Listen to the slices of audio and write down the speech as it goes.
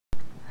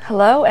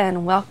Hello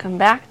and welcome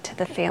back to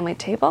the family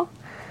table.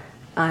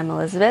 I'm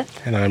Elizabeth.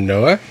 And I'm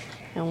Noah.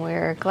 And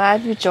we're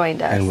glad you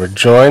joined us. And we're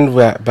joined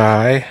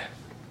by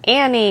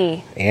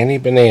Annie. Annie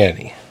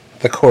Banani,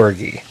 the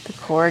Corgi. The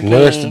Corgi.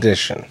 Newest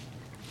edition.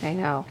 I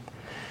know.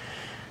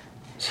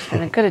 She's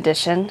been a good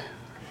addition.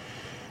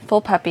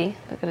 Full puppy,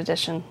 but good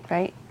addition,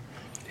 right?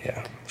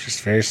 Yeah,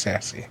 she's very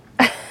sassy.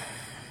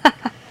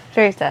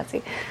 Very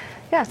sassy.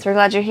 Yeah, so we're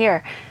glad you're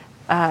here.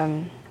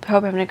 Hope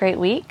you're having a great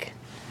week.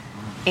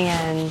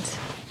 And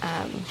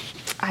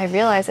I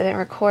realized I didn't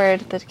record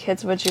the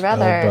kids' Would You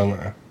Rather. Oh,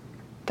 bummer.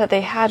 But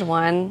they had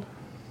one.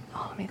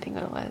 Oh, let me think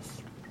what it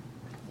was.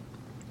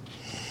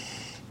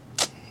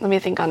 Let me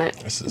think on it.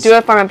 Do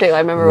a farm update. I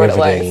remember what it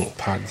was.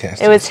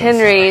 Podcast. It was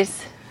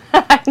Henry's.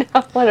 I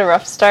know. What a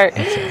rough start.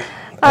 Okay.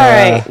 All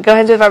right. Go ahead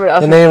and do the farm update.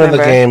 The name of the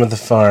game of the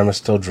farm is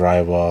still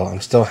Drywall.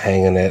 I'm still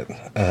hanging it.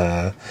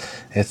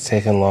 It's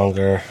taken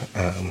longer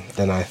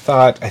than I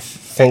thought. I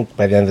think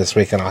by the end of this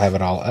weekend I'll have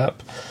it all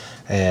up.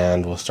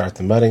 And we'll start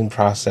the mudding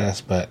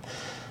process. But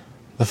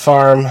the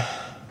farm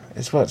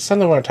is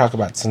something I want to talk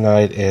about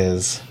tonight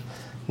is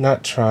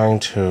not trying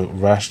to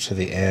rush to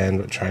the end,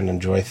 but trying to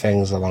enjoy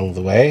things along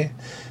the way.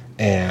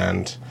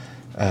 And,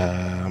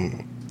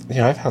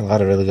 I've had a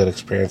lot of really good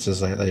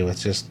experiences lately with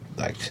just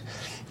like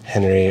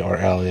Henry or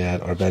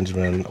Elliot or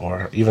Benjamin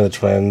or even the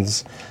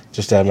twins,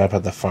 just up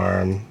at the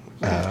farm,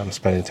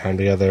 spending time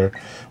together,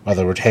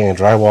 whether we're hanging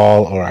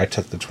drywall or I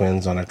took the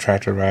twins on a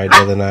tractor ride the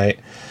other night.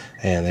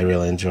 And they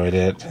really enjoyed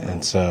it.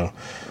 And so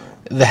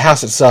the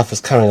house itself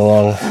is coming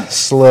along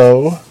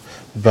slow,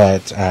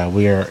 but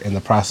we are in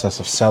the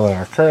process of selling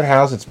our current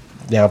house. It's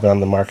now been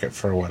on the market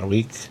for, a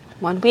week?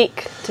 1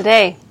 week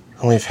today.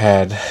 And we've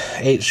had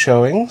 8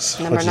 showings.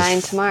 Number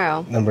 9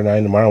 tomorrow. Number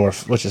 9 tomorrow,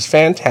 which is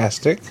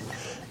fantastic.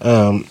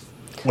 When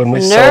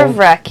we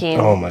nerve-wracking.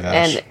 Oh my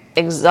gosh. And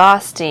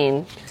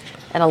exhausting.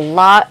 And a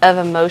lot of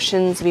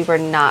emotions we were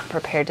not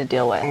prepared to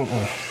deal with.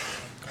 Mm-mm.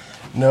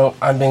 No,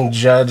 I'm being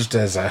judged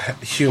as a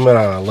human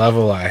on a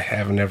level I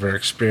have never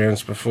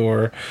experienced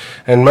before.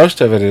 And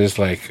most of it is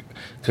like,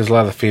 because a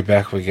lot of the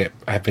feedback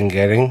I've been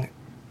getting,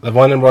 the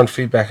number one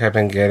feedback I've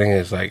been getting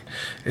is like,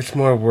 it's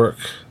more work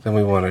than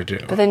we want to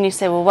do. But then you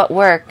say, well, what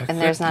work? And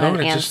there's not an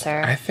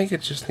answer. I think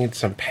it just needs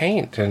some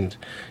paint and,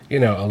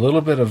 a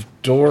little bit of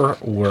door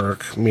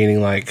work, meaning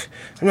like,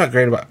 I'm not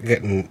great about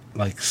getting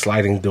like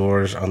sliding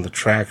doors on the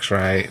tracks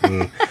right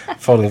and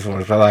folding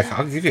doors, but like,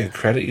 I'll give you a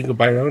credit. You can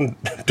buy your own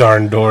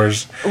darn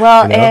doors.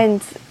 Well,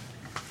 and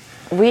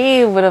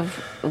we would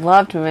have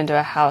loved to move into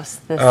a house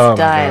this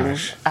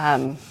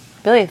done.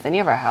 Billy, with any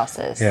of our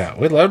houses. Yeah,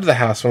 we loved the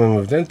house when we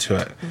moved into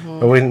it,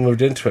 but we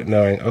moved into it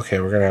knowing, okay,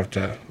 we're going to have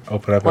to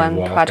open up one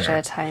project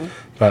at a time.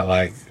 But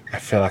like, I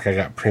feel like I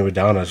got prima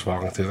donnas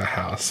walking through the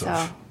house.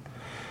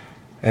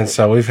 And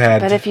so we've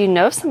had... But if you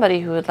know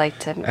somebody who would like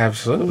to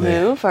absolutely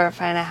move or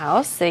find a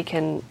house, they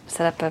can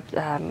set up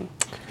a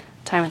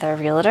time with our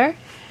realtor.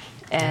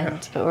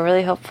 But we're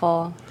really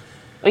hopeful.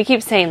 We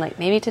keep saying, like,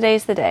 maybe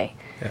today's the day.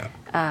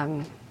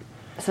 Yeah.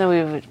 So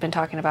we've been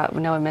talking about,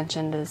 Noah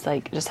mentioned, is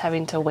like just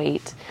having to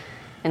wait.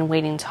 And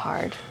waiting's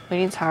hard.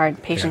 Waiting's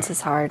hard. Patience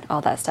is hard.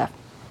 All that stuff.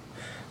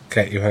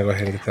 Okay, you want to go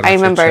ahead and get that off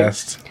your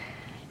chest?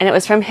 And it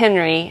was from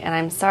Henry, and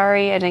I'm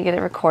sorry I didn't get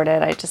it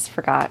recorded. I just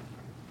forgot.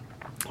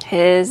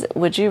 His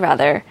Would You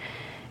Rather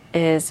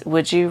is,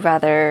 would you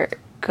rather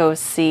go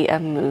see a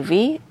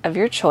movie of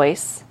your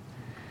choice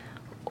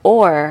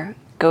or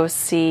go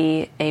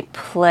see a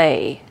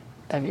play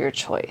of your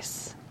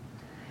choice?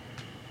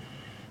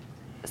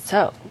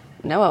 So,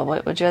 Noah,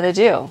 what would you rather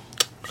do?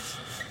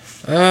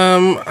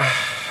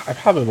 I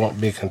probably won't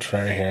be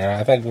contrary here.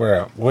 I think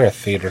we're a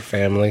theater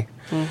family,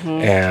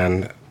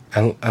 and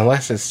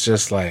unless it's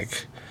just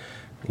like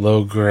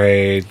low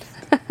grade,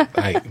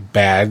 like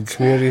bad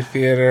community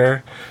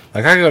theater,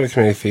 like I go to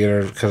community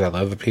theater because I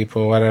love the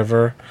people,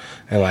 whatever,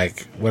 and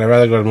like would I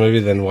rather go to a movie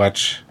than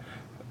watch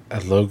a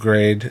low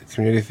grade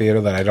community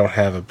theater that I don't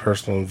have a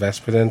personal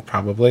investment in,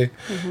 probably,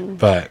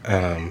 but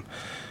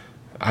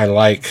I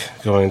like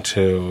going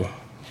to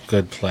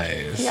good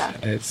plays. Yeah,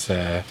 it's.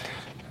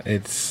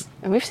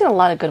 And we've seen a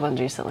lot of good ones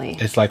recently.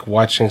 It's like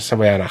watching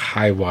somebody on a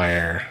high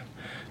wire,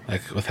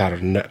 like without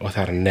a net,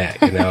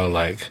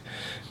 like,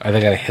 are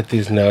they going to hit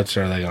these notes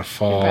or are they going to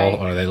fall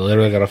or are they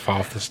literally going to fall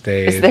off the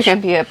stage? Is there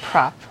going to be a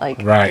prop,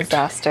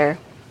 disaster?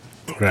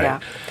 Right. Yeah.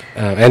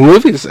 And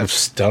movies have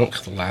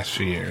stunk the last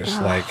few years.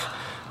 Like,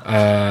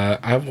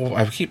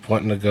 I keep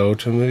wanting to go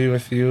to a movie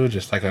with you,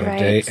 just like on a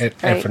date,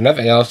 and for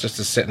nothing else, just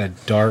to sit in a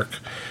dark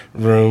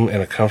room in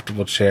a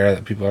comfortable chair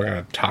that people are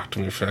going to talk to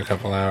me for a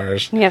couple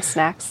hours. You have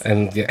snacks.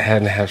 And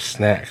have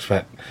snacks,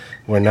 but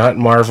we're not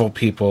Marvel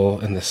people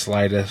in the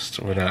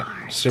slightest. We're not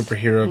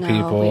superhero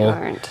people. No, we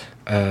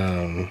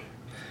aren't.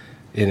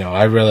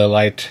 I really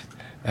liked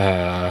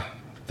The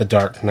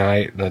Dark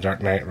Knight and The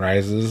Dark Knight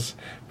Rises,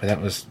 but that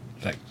was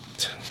like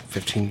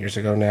 15 years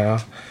ago now,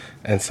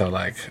 and so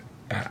like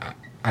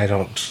I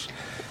don't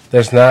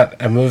There's not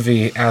a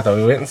movie out there.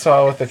 We went and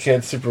saw with the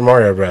kids Super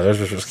Mario Brothers,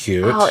 which was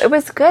cute. Oh, it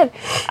was good.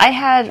 I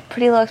had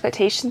pretty low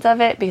expectations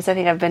of it because I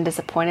think I've been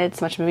disappointed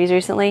so much in movies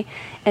recently,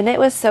 and it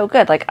was so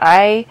good. Like,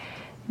 I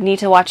need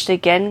to watch it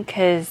again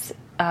because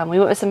we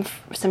went with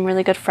some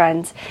really good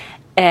friends,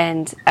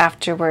 and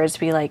afterwards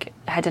we like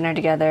had dinner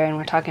together and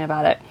we're talking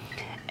about it.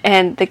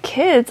 And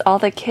all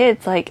the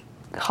kids, like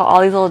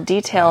all these little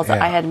details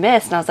that I had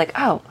missed, and I was like,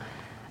 oh,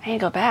 I need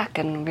to go back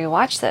and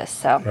rewatch this.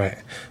 So right,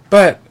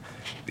 but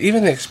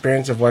even the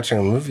experience of watching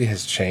a movie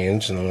has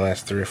changed in the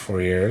last 3 or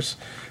 4 years.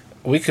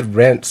 We could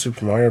rent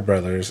Super Mario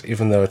Brothers,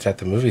 even though it's at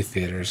the movie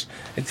theaters.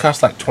 It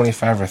costs like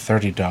 $25 or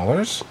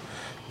 $30,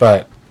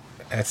 but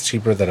that's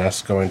cheaper than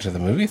us going to the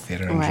movie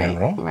theater in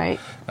general. Right.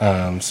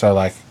 So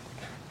like,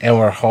 and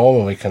we're home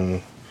and we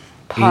can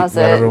Pause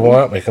eat whatever it. we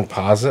want. We can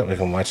pause it. We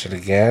can watch it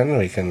again.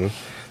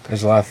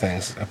 There's a lot of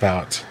things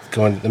about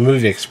the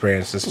movie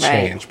experience has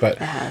changed,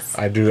 but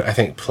I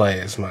think play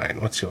is mine.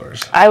 What's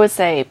yours? I would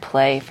say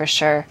play for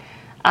sure.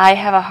 I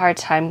have a hard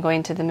time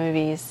going to the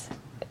movies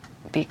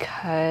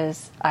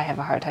because I have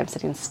a hard time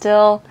sitting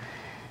still.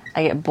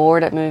 I get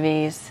bored at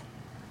movies.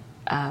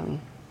 A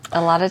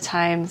lot of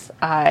times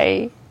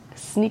I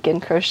sneak in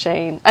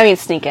crocheting. I mean,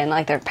 sneak in,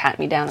 like they're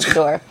patting me down at the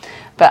door.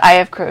 But I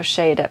have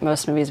crocheted at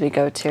most movies we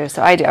go to,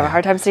 so I do have a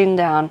hard time sitting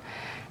down.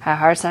 I have a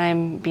hard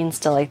time being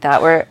still like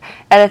that. Where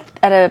at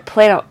a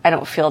play, I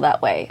don't feel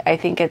that way. I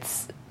think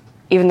it's,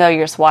 even though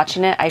you're just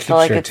watching it, I feel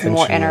like it's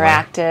more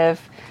interactive.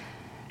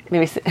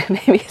 Maybe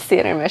it's the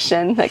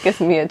intermission that gives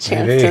me a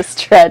chance to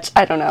stretch.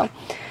 I don't know.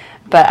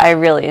 But I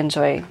really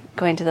enjoy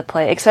going to the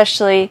play,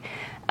 especially,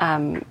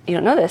 you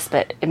don't know this,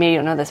 but maybe you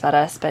don't know this about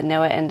us, but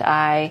Noah and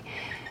I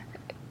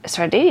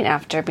started dating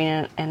after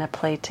being in a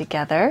play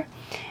together.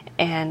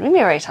 And we may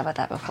have already talked about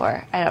that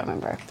before. I don't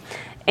remember.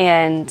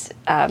 And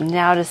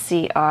now to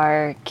see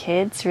our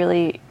kids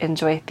really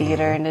enjoy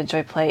theater and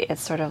enjoy play,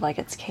 it's sort of like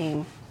it's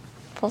came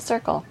full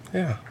circle.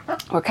 Yeah.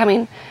 We're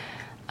coming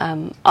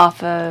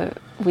off a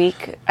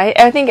week.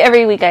 I think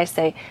every week I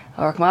say,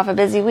 oh, we're coming off a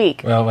busy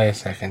week. Well, wait a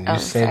second. You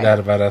say that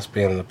about us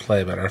being in the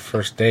play, but our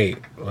first date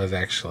was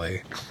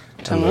actually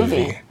a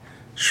movie.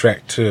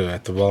 Shrek 2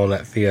 at the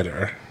Walnut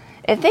Theater.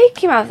 If they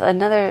came out with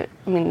not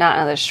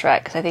another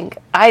Shrek, because I think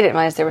I didn't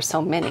realize there were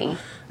so many. And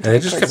they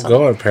just kept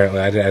going,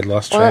 apparently. I'd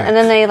lost track. Well, and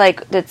then they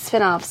did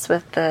spin-offs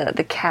with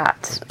the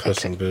cat.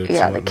 Puss in Boots.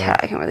 Yeah, the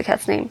cat. I can't remember the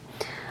cat's name.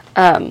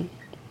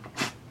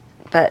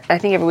 But I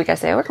think every week I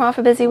say, we're coming off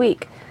a busy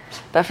week.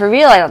 But for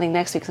real, I don't think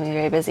next week's going to be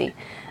very busy.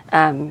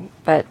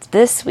 But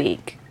this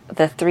week,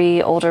 the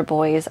 3 older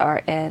boys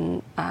are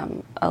in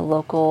a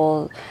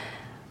local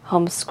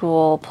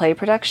homeschool play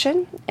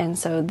production. And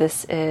so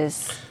this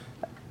is...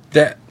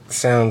 That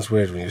sounds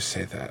weird when you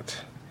say that.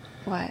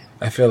 What?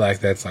 I feel like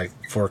that's like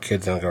 4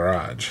 kids in a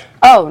garage.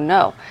 Oh,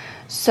 no.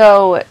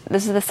 So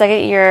this is the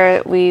second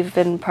year we've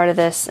been part of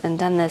this and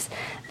done this.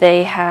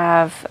 They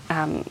have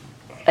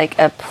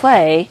a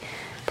play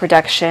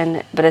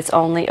production, but it's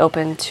only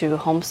open to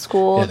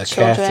homeschool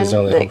children. Cast is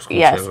only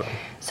homeschool children.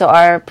 So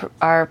our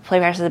play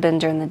practices have been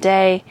during the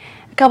day,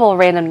 a couple of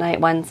random night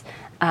ones.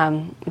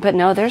 But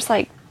no, there's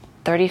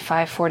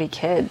 35, 40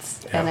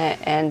 kids in it.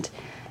 And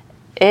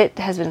it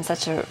has been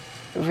such a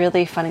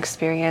really fun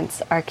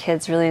experience. Our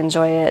kids really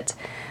enjoy it.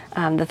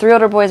 The 3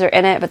 older boys are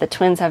in it, but the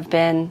twins have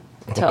been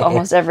to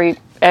almost every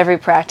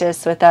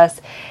practice with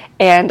us.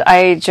 And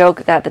I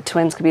joke that the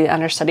twins could be the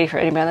understudy for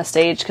anybody on the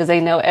stage because they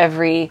know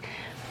every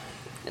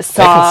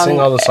song. They can sing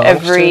all the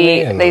songs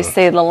they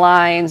say the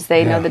lines.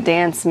 They know the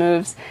dance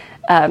moves.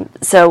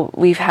 So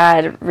we've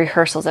had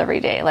rehearsals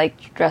every day,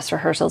 like dress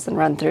rehearsals and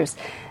run-throughs.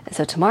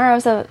 So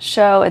tomorrow's a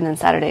show, and then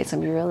Saturday's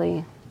going to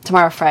be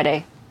tomorrow,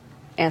 Friday,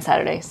 and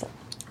Saturday. So.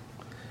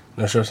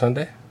 No show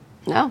Sunday?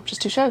 No,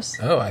 just 2 shows.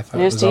 Oh, I thought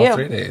it was all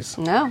 3 days.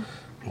 No.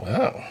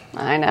 Wow.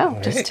 I know,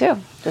 just two.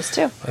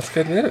 That's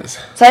good news.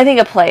 So I think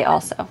a play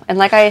also. And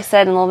like I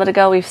said a little bit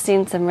ago, we've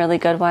seen some really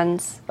good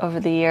ones over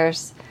the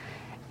years.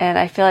 And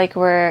I feel like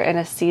we're in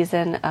a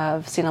season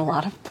of seeing a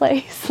lot of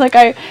plays.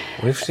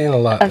 We've seen a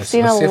lot. I've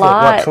seen a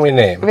lot. What can we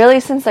name? Really,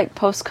 since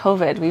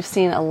post-COVID, we've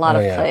seen a lot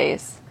of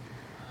plays.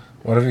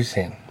 What have you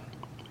seen?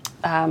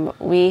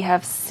 We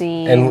have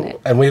seen,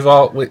 and we've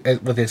all, with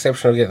the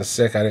exception of getting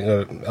sick,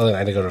 Ellie and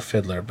I didn't go to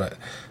Fiddler, but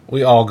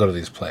we all go to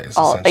these plays.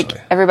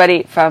 Essentially,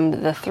 everybody from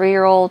the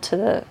 3-year-old to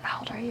the, how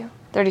old are you?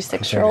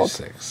 36-year-old.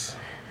 36.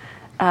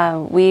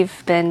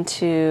 We've been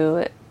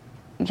to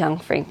Young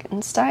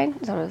Frankenstein.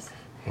 Is that what it is?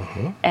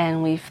 Mm-hmm.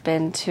 And we've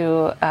been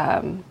to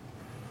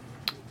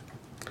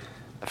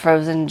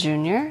Frozen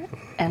Jr.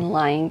 and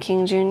Lion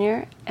King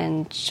Jr.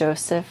 and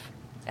Joseph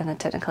and the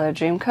Technicolor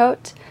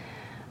Dreamcoat.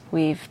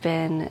 We've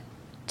been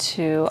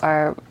to,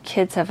 our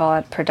kids have all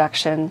had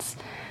productions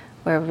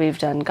where we've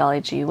done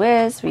Golly Gee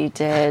Whiz. We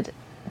did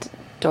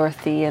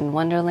Dorothy in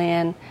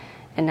Wonderland,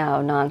 and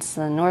now Nonsense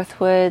in the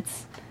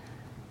Northwoods.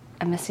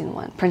 I'm missing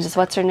one. Princess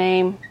What's Her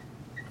Name?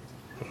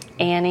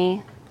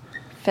 Annie,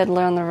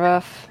 Fiddler on the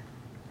Roof.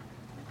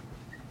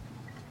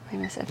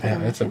 It's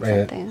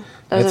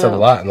a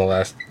lot in the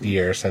last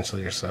year,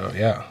 essentially, or so.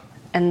 Yeah.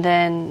 And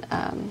then,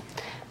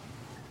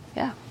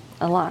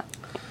 a lot.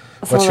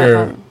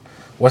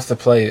 What's a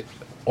play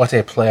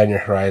on your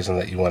horizon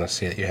that you want to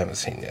see that you haven't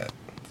seen yet?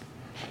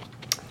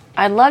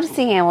 I'd love to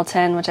see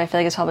Hamilton, which I feel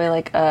like is probably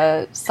like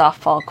a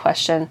softball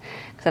question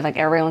because I feel like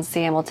everyone wants to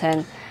see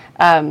Hamilton.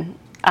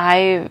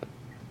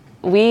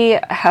 We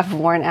have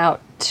worn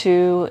out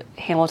 2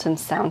 Hamilton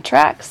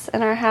soundtracks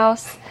in our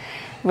house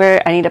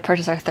where I need to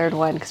purchase our 3rd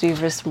one because we've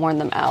just worn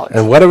them out.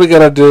 And what are we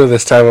going to do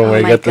this time when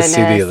we get the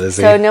CD,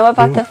 Lizzie? So Noah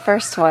bought the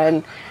first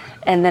one,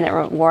 and then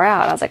it wore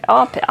out. I was like,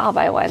 oh, I'll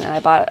buy one. And I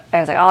was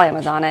like, I'll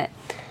Amazon it.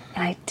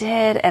 And I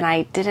did, and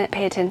I didn't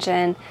pay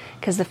attention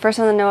because the first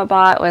one that Noah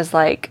bought was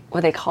like,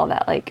 what they call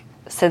that, like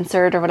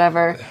censored or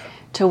whatever,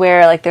 to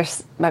where like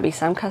there's might be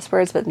some cuss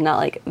words, but not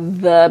like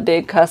the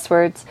big cuss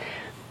words.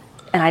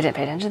 And I didn't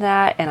pay attention to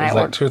that. And There's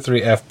like 2 or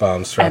 3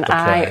 F-bombs throughout the play.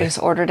 And I just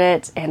ordered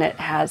it, and it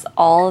has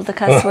all of the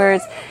cuss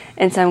words.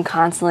 And so I'm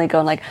constantly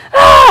going like,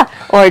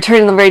 ah! Or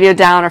turning the radio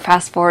down or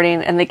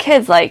fast-forwarding. And the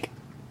kids, like,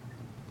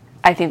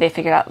 I think they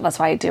figured out that's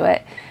why I do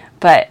it.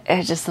 But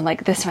it's just, I'm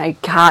like, this one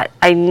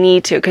I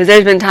need to. Because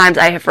there's been times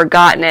I have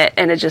forgotten it,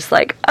 and it's just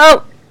like,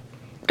 oh,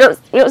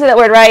 we don't say that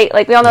word right.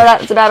 Like, we all know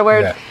that it's a bad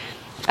word.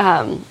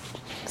 Yeah.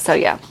 So,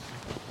 yeah.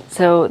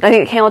 So, I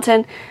think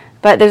Hamilton.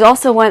 But there's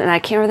also one, and I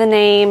can't remember the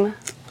name.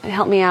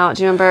 Help me out.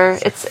 Do you remember?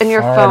 It's in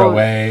your phone. Far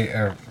Away,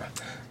 or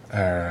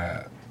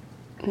are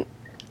you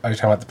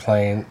talking about the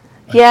plane?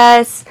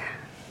 Yes.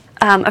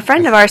 A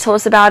friend of ours told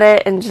us about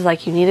it, and just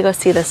like, you need to go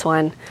see this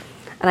one.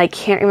 And I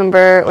can't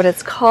remember what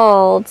it's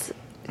called.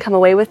 Come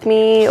Away With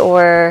Me,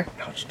 or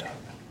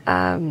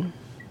That's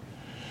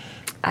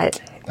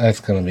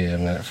going to be a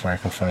minute before I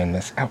can find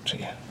this.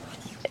 Ouchie.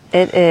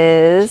 It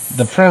is.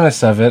 The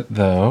premise of it,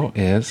 though,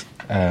 is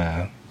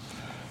during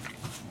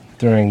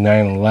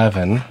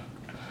 9/11.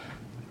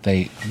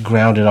 They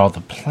grounded all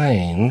the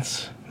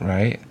planes,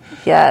 right?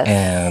 Yes.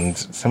 And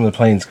some of the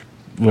planes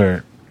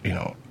were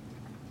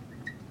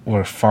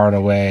far and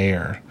away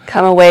or...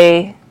 Come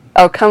away.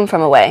 Oh, come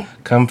from away.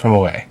 Come from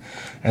away.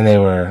 And they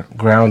were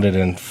grounded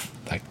in,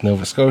 like,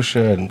 Nova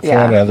Scotia and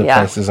Florida and other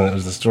places, and it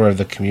was the story of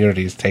the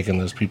communities taking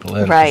those people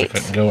in because they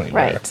couldn't go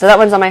anywhere. Right. So that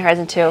one's on my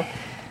horizon, too.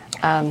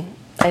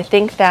 I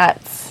think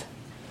those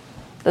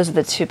are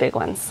the 2 big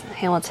ones.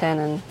 Hamilton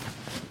and...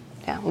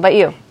 Yeah. What about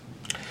you?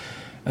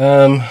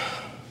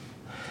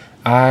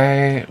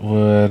 I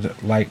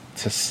would like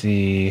to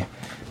see.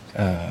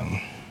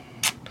 I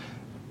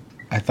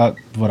thought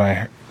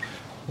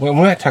we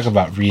might talk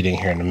about reading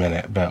here in a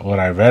minute, but what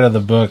I read of the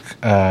book,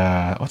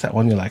 what's that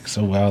one you like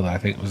so well that I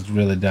think was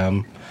really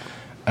dumb?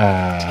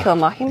 To Kill a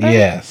Mockingbird?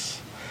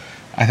 Yes.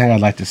 I think I'd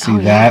like to see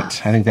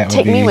that. I think that would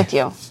be... Take me with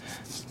you.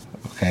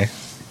 Okay.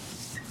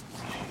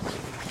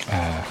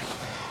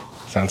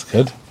 Sounds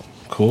good.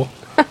 Cool.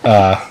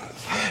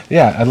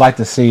 Yeah, I'd like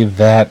to see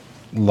that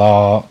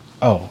law...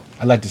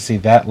 I'd like to see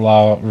that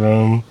law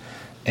room,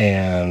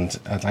 and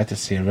I'd like to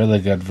see a really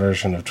good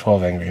version of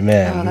 12 Angry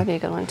Men. Oh, that'd be a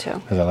good one, too.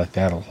 Because I like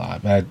that a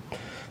lot. But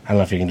I don't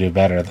know if you can do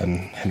better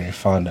than Henry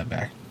Fonda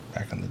back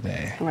in the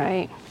day.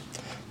 Right.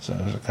 So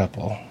there's a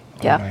couple on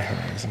my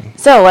horizon.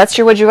 So what's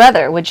your would you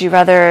rather? Would you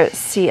rather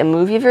see a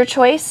movie of your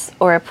choice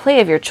or a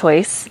play of your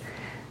choice?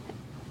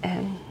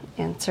 And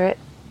answer it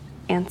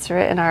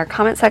in our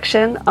comment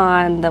section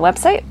on the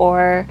website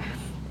or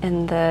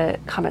in the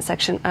comment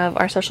section of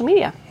our social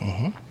media.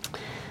 Mm-hmm.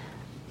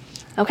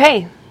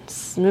 Okay,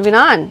 moving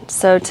on.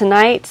 So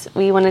tonight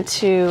we wanted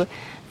to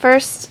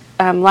first,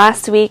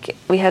 last week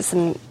we had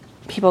some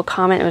people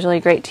comment. It was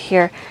really great to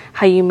hear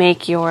how you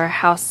make your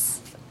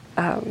house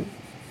a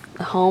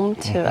home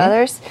to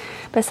others.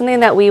 But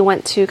something that we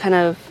want to kind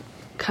of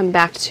come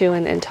back to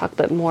and talk a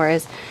bit more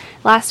is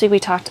last week we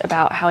talked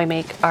about how we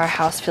make our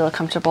house feel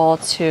comfortable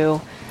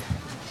to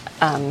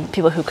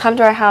people who come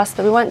to our house.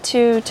 But we want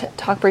to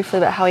talk briefly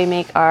about how we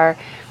make our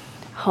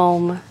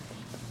home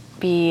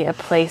be a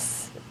place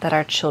that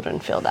our children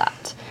feel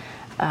that.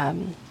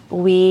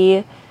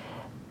 We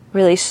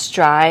really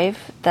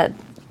strive that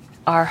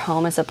our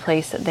home is a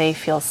place that they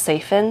feel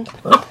safe in,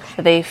 that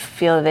they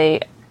feel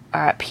they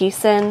are at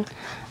peace in,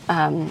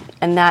 and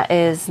that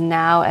is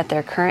now at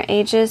their current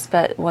ages,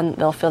 but when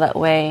they'll feel that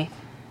way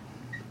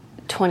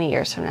 20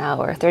 years from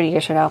now or 30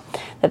 years from now,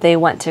 that they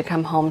want to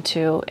come home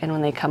to, and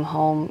when they come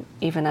home,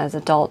 even as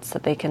adults,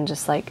 that they can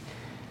just like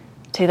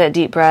take that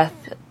deep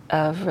breath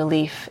of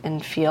relief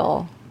and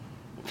feel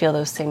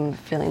those same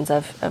feelings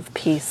of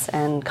peace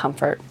and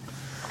comfort.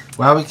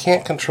 While we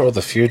can't control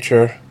the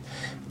future,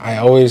 I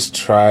always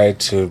try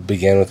to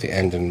begin with the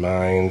end in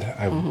mind.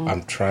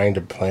 I'm trying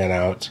to plan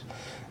out,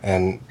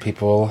 and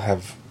people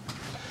have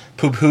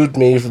poo-pooed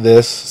me for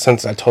this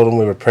since I told them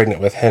we were pregnant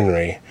with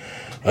Henry.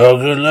 Oh,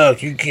 good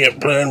luck. You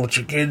can't plan what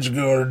your kids are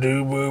going to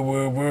do. Blah,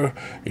 blah, blah.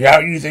 Yeah,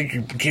 you think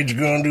your kids are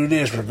going to do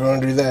this, we're going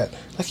to do that.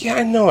 Like, yeah,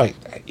 I know,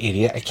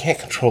 idiot. I can't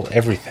control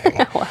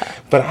everything.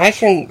 But I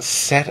can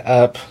set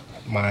up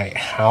my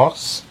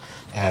house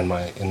and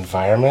my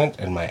environment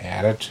and my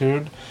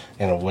attitude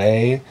in a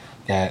way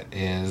that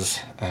is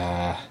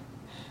a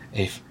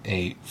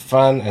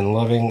fun and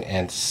loving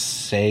and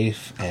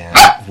safe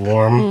and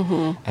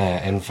warm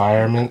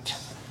environment.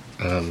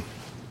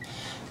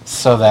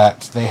 so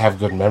that they have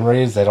good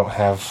memories. They don't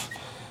have,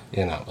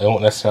 they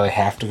won't necessarily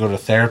have to go to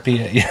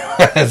therapy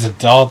as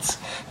adults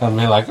and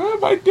be like, oh,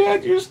 my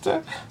dad used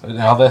to,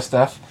 and all this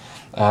stuff.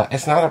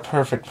 It's not a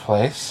perfect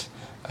place,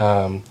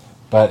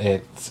 but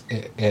it's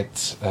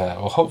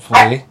well,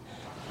 hopefully,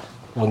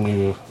 when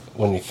you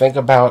think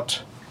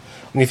about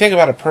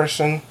a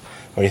person,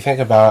 when you think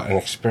about an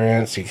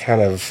experience,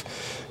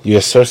 you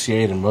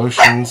associate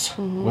emotions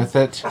with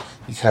it.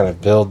 You kind of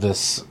build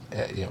this,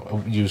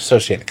 you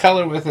associate a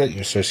color with it,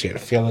 you associate a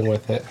feeling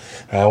with it.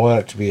 And I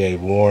want it to be a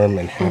warm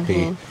and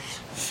happy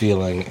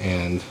feeling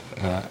and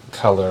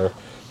color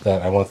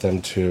that I want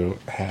them to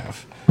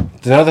have.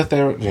 To know that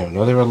they were,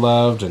 know they were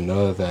loved, and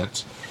know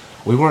that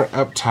we weren't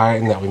uptight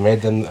and that we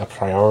made them a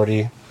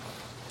priority.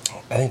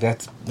 I think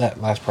that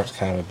last part's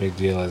kind of a big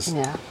deal.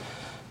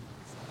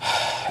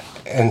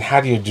 And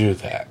how do you do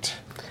that?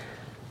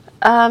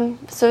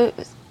 So...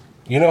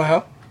 You know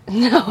how?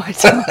 No, I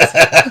don't.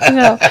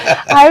 No.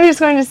 I was just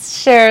going to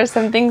share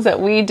some things that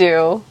we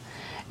do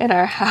in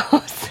our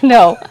house.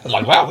 No.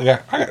 Like, wow, I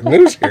got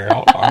news here.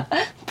 Hold on.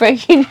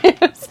 Breaking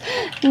news.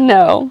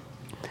 No.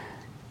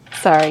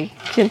 Sorry.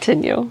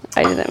 Continue.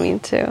 I didn't mean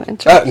to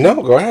interrupt.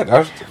 No, go ahead.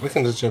 We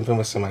can just jump in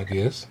with some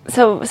ideas.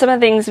 So some of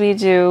the things we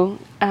do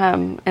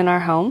in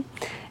our home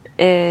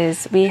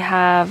is we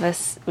have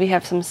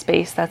some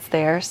space that's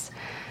theirs.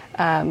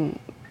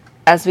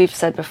 As we've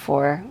said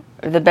before,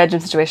 the bedroom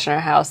situation in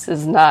our house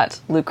is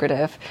not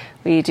lucrative.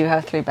 We do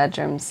have 3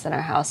 bedrooms in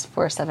our house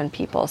for 7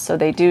 people, so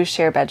they do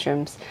share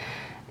bedrooms,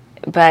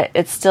 but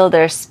it's still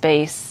their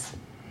space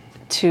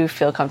to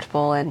feel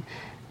comfortable and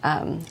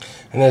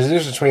there's a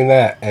difference between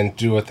that and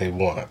do what they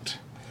want.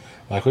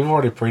 Like, we've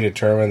already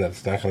predetermined that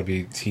it's not going to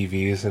be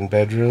TVs in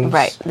bedrooms.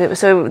 Right.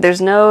 So there's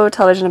no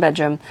television in the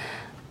bedroom.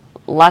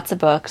 Lots of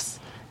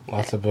books.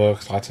 Lots of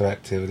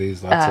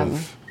activities,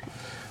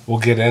 we'll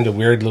get into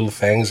weird little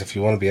things if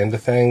you want to be into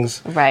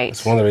things. Right.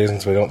 It's one of the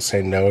reasons we don't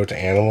say no to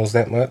animals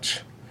that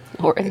much.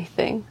 Or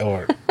anything.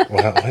 We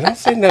don't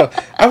say no.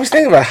 I was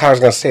thinking about how I was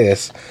going to say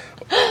this.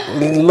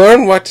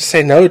 Learn what to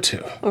say no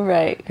to.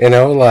 Right.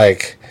 No,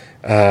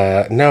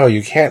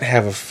 you can't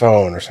have a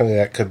phone or something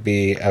that could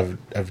be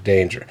of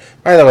danger.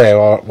 By the way,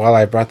 while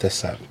I brought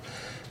this up,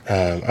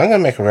 I'm going to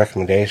make a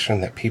recommendation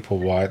that people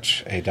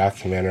watch a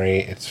documentary.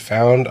 It's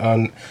found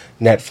on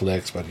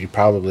Netflix, but you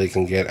probably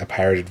can get a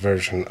pirated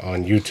version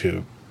on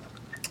YouTube,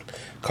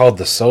 called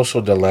The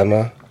Social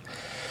Dilemma.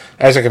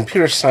 As a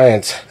computer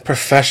science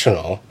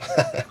professional,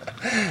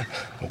 I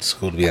went to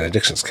school to be an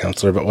addictions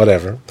counselor, but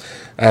whatever.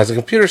 As a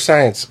computer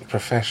science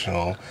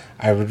professional,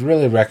 I would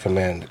really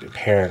recommend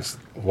parents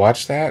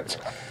watch that,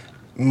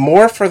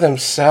 more for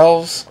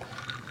themselves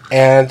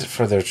and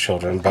for their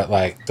children, but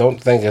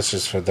don't think it's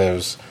just for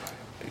those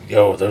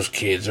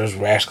kids, those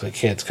rascally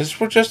kids, because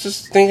we're just as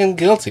stinking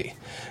guilty.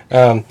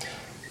 How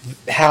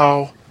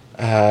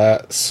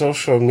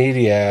social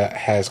media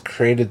has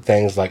created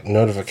things like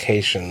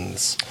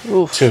notifications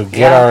to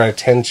get our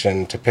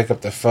attention, to pick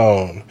up the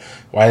phone.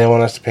 Why they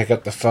want us to pick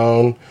up the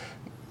phone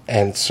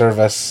and serve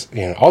us,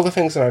 all the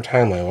things in our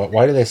timeline.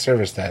 Why do they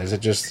serve us that? Is it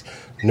just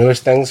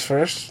newest things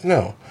first?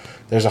 No.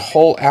 There's a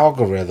whole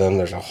algorithm,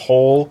 there's a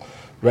whole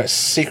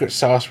secret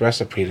sauce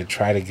recipe to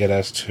try to get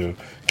us to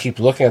keep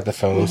looking at the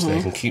phone so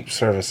they can keep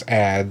service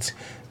ads.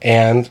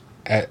 And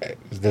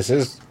this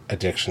is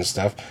addiction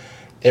stuff.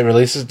 It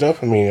releases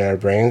dopamine in our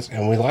brains,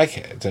 and we like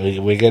it.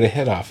 We get a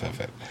hit off of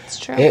it. It's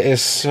true. It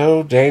is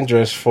so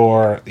dangerous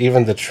for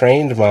even the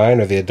trained mind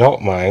or the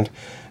adult mind.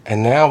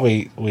 And now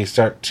we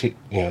start to,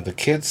 the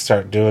kids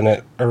start doing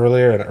it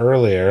earlier and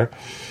earlier,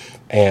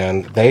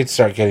 and they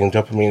start getting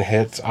dopamine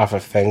hits off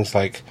of things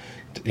like,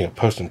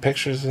 posting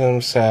pictures of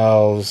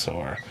themselves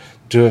or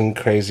doing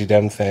crazy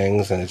dumb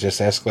things, and it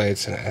just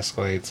escalates and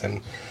escalates.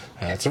 And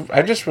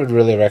I just would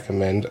really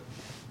recommend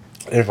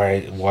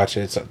everybody watch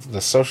it. It's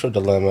The Social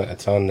Dilemma.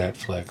 It's on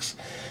Netflix.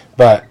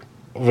 But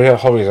the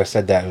whole reason I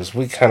said that is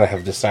we kind of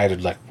have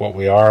decided what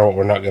we are, what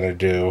we're not going to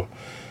do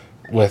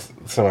with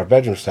some of our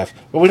bedroom stuff.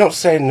 But we don't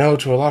say no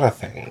to a lot of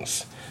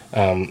things.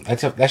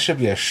 That should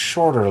be a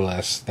shorter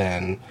list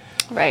than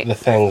the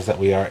things that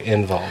we are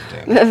involved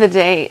in. The other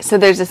day, so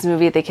there's this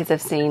movie the kids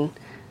have seen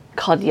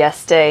called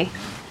Yes Day.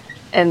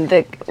 And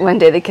one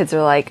day the kids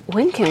were like,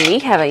 when can we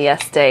have a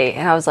yes day?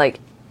 And I was like,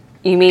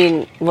 you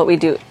mean what we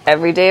do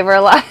every day of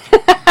our life?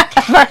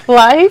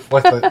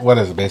 What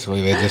is it?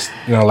 Basically, they just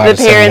allowed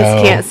the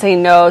parents can't say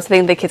no, so I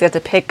think the kids have to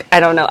pick. I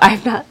don't know.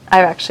 I've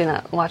actually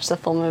not watched the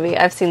full movie.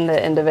 I've seen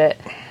the end of it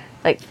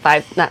not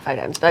 5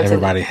 times. But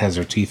everybody has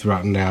their teeth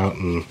rotten out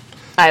and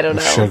I don't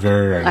know.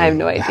 Sugar. And I have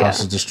no idea. The house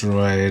is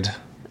destroyed.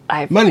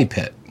 Money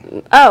Pit.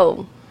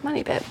 Oh,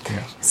 Money Pit.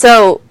 Yeah.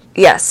 So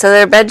yes, so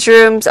their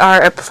bedrooms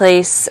are a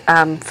place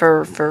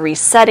for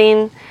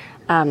resetting.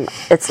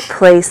 It's a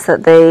place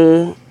that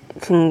they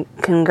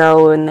can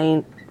go, and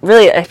they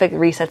really, I think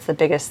reset's the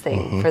biggest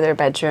thing for their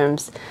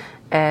bedrooms,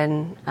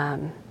 and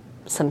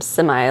some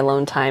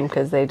semi-alone time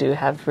because they do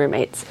have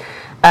roommates.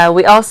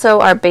 We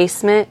also, our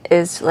basement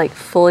is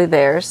fully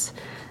theirs.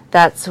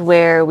 That's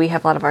where we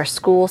have a lot of our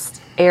school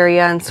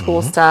area and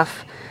school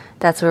stuff.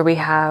 That's where we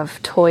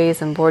have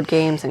toys and board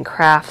games and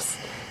crafts.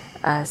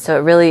 So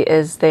it really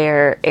is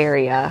their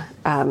area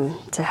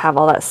to have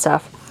all that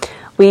stuff.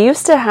 We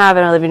used to have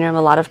in our living room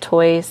a lot of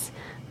toys,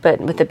 but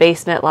with the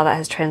basement, a lot of that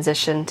has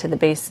transitioned to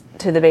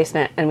the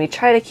basement, and we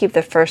try to keep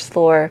the first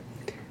floor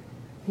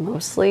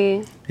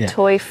mostly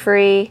toy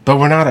free. But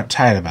we're not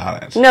uptight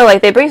about it. No,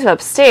 like they bring some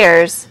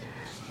upstairs,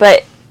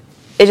 but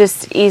it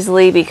just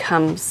easily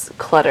becomes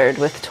cluttered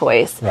with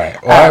toys.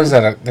 Right. Well,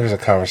 there was a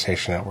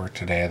conversation at work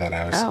today that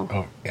I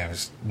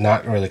was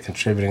not really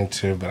contributing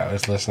to, but I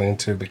was listening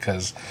to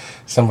because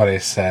somebody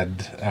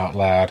said out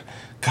loud,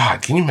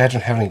 "God, can you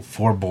imagine having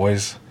 4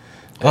 boys?"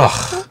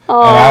 Ugh.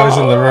 Oh. And I was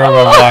in the room.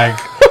 I'm like,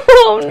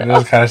 I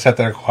just kind of sat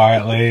there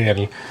quietly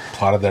and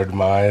plotted their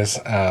demise.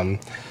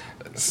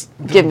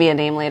 Give me a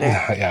name later.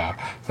 Yeah,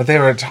 but they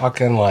were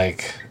talking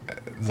like,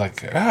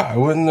 I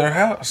went in their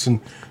house and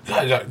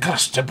I gotta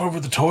step over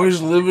the toys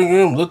in the living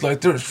room. Looked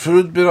like there's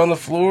food been on the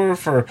floor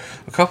for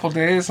a couple of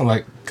days. I'm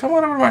like, come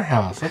on over to my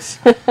house. Let's,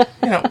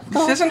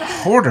 this isn't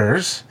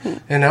hoarders,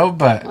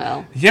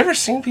 but you ever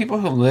seen people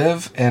who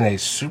live in a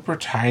super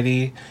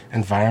tidy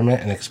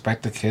environment and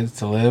expect the kids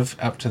to live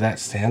up to that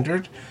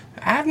standard?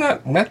 I have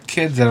not met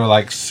kids that are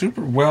like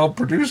super well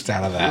produced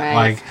out of that.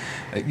 Right.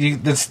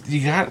 Like,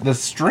 the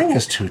string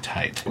is too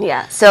tight.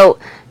 Yeah. So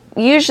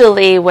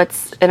usually,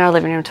 what's in our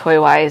living room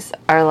toy wise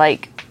are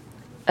like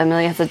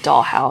Amelia has a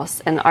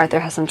dollhouse, and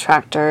Arthur has some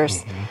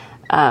tractors,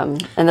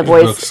 and the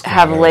boys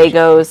have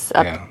Legos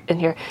up in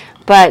here.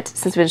 But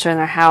since we've been showing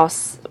our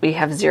house, we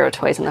have 0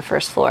 toys on the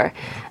first floor.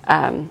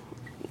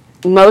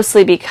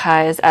 Mostly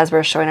because as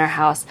we're showing our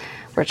house,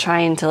 we're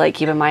trying to like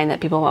keep in mind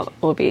that people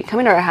will be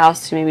coming to our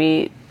house who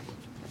maybe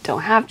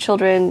don't have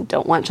children,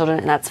 don't want children,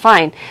 and that's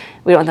fine.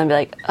 We don't want them to be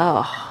like,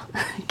 oh,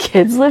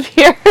 kids live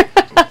here.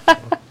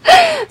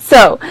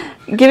 So,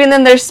 giving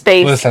them their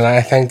space. Listen,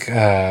 I think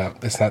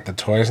it's not the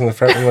toys in the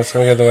front room that's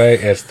going to get in the way.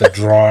 It's the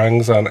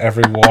drawings on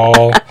every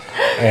wall.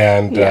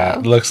 And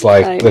it looks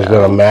like there's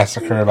been a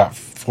massacre about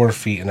 4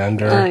 feet and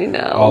under. I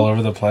know. All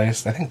over the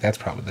place. I think that's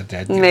probably the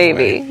dead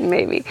giveaway.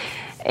 Maybe.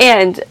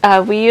 And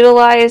we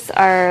utilize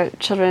our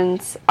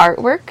children's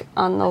artwork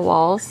on the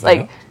walls.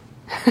 Like,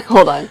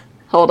 hold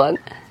on.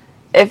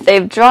 If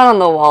they've drawn on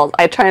the walls,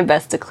 I try my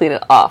best to clean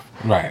it off.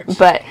 Right.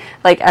 But,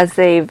 like, as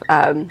they've,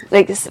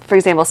 for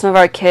example, some of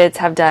our kids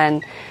have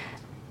done,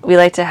 we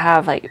like to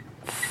have, like,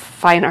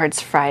 Fine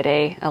Arts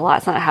Friday. A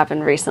lot's not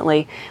happened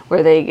recently,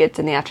 where they get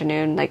in the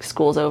afternoon, like,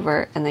 school's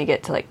over, and they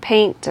get to, like,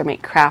 paint or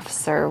make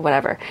crafts or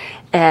whatever.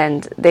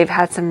 And they've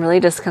had some really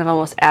just kind of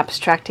almost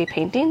abstract-y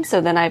paintings.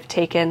 So then I've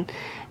taken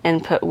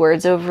and put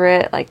words over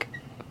it, like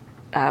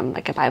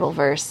a Bible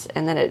verse,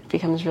 and then it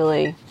becomes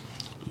really...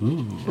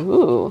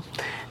 Ooh.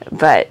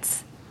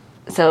 But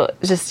so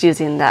just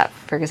using that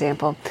for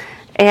example,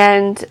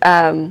 and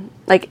and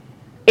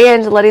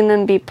letting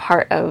them be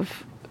part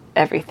of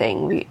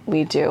everything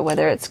we do,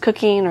 whether it's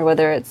cooking or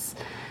whether it's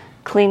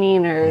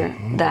cleaning or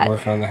that.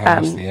 Work on the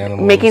house, the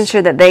animals. Making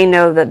sure that they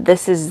know that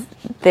this is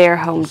their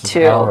home too.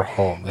 This is our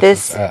home.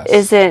 This is us.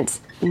 Isn't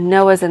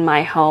Noah's in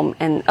my home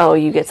and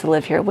you get to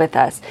live here with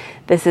us.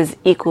 This is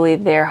equally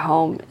their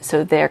home,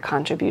 so their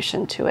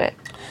contribution to it.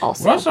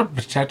 Also. We're also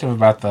protective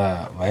about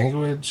the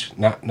language,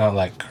 not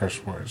like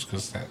curse words,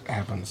 because that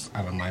happens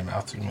out of my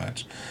mouth too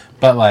much.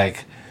 But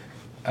like,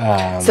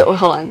 so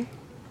hold on.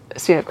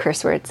 Speaking of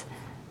curse words,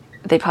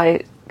 they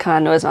probably come out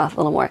of Noah's mouth a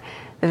little more.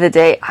 The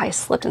day I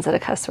slipped and said a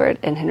cuss word,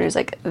 and Henry was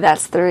like,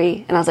 "That's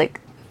 3," and I was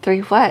like, "3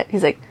 what?"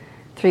 He's like,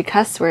 "3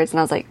 cuss words," and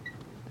I was like,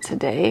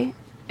 "Today?"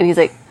 And he's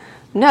like,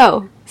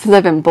 "No, since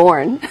I've been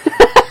born."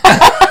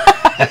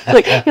 He's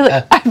like,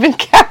 "I've been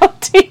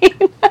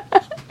counting."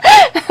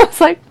 I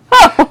was like,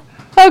 "Oh,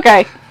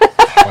 okay."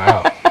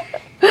 Wow.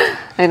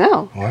 I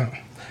know. Wow.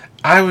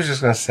 I was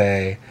just going to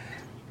say,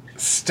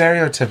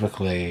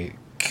 stereotypically,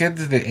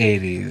 kids of the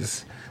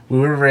 80s, we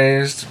were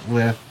raised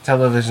with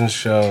television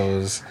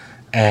shows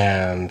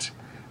and,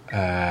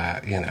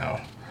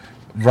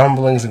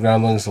 rumblings and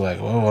grumblings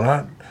like,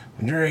 well,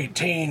 when you're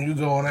 18, you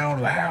going out of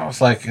the house.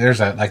 Like, there's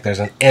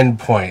an end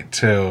point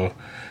to,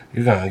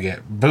 you're going to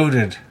get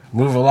booted,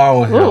 move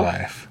along with your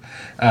life.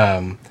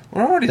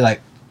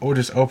 We're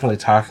just openly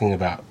talking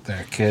about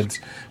their kids,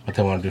 what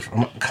they want to do.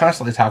 I'm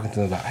constantly talking to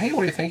them about, hey,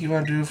 what do you think you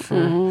want to do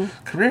for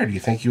career? Do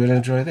you think you would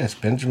enjoy this?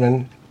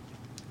 Benjamin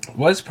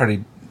was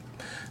pretty,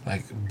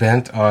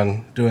 bent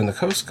on doing the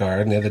Coast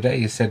Guard. And the other day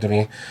he said to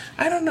me,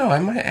 I don't know, I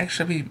might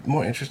actually be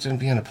more interested in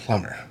being a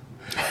plumber.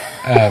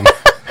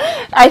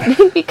 I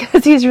think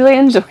because he's really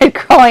enjoyed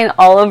crawling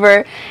all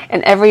over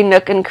in every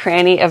nook and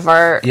cranny of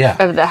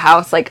of the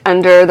house, like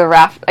under the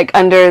raft, like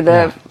under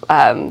the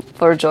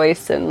floor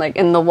joists and like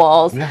in the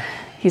walls. Yeah.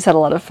 He's had a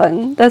lot of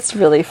fun. That's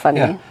really funny.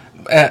 Yeah.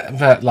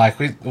 But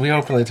we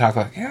openly talk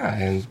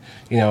and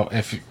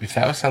if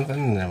that was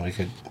something, then we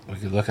could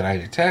look at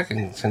Ivy Tech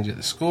and send you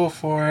to school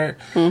for it,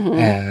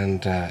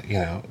 and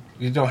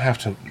you don't have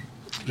to.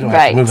 You don't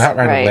have to move out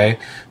right away,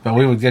 but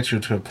we would get you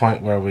to a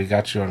point where we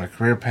got you on a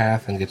career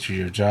path and get you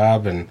your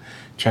job and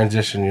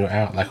transition you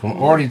out. Like,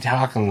 I'm already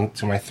talking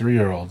to my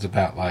 3-year-olds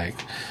about, when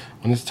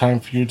it's time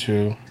for you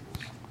to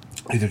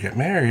either get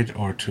married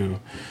or to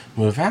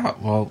move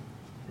out. Well,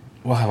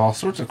 we'll have all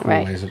sorts of cool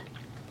Right. ways of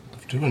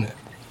doing it.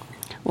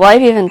 Well,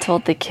 I've even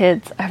told the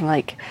kids, I'm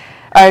like,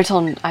 or I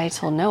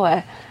told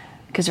Noah,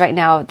 because right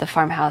now the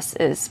farmhouse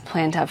is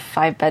planned to have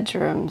 5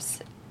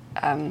 bedrooms,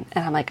 and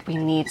I'm like, we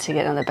need to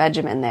get another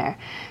bedroom in there,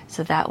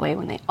 so that way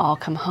when they all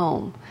come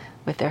home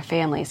with their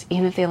families,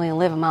 even if they only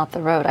live a mile up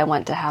the road, I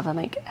want to have them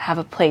like have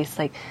a place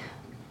like,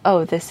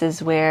 oh, this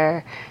is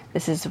where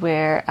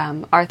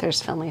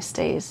Arthur's family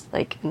stays,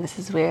 like, and this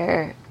is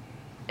where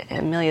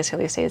Amelia's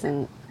family stays,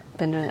 and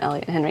Benjamin,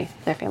 Elliot, and Henry,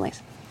 their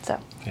families. So,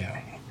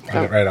 Yeah,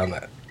 right on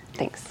that.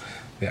 thanks.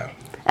 Yeah.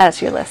 Add it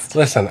to your list.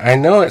 Listen, I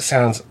know it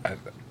sounds.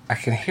 I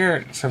can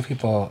hear some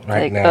people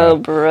right Like, now, oh,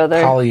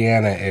 brother.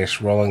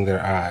 Pollyanna-ish, rolling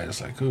their eyes,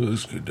 like, "Oh,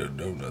 this kid doesn't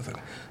know nothing."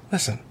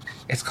 Listen,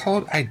 it's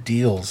called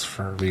ideals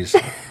for a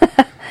reason.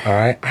 All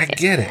right, I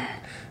get it.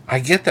 I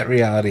get that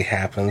reality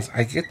happens.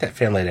 I get that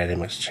family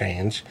dynamics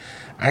change.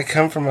 I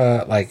come from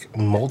a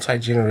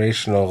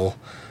multi-generational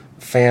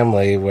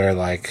family where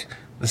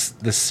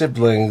the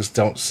siblings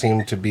don't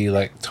seem to be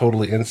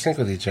totally in sync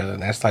with each other,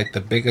 and that's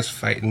the biggest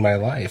fight in my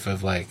life.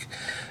 Of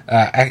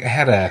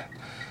I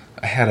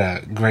had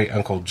a great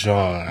uncle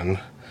John.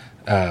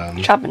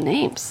 Dropping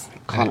names,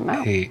 calling them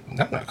out.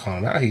 I'm not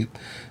calling him out.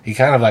 He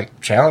kind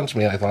of challenged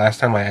me. The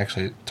last time I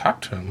actually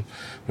talked to him,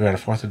 we were at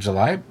a 4th of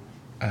July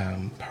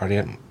party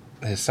at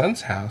his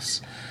son's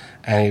house,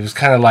 and he was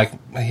kind of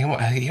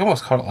he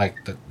almost called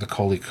it the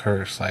Coley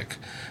curse.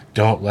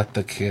 Don't let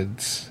the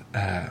kids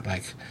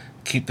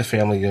keep the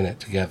family unit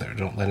together.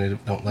 Don't let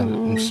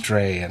them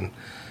stray. And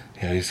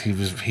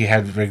he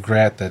had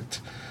regret that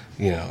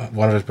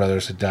one of his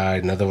brothers had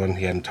died, another one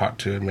he hadn't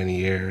talked to in many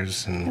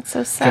years, and That's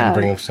so sad. couldn't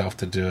bring himself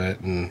to do it.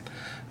 And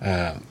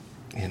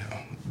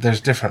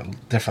there's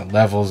different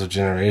levels of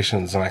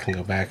generations, and I can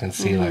go back and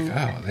see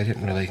oh, they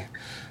didn't really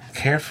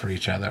care for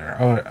each other,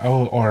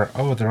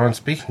 or they're on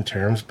speaking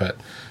terms, but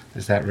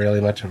is that really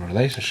much of a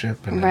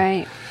relationship? And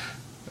Right.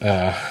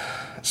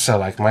 So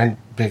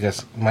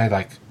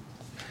my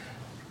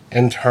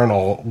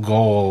internal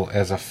goal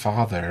as a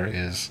father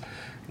is,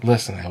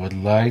 listen, I would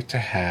like to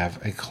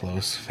have a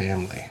close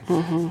family.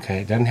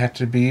 Okay, it doesn't have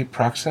to be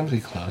proximity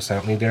close. I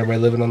don't need everybody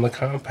living on the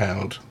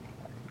compound.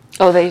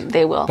 Oh,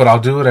 they will. But I'll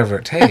do whatever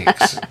it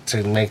takes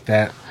to make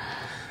that.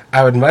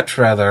 I would much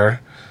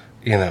rather,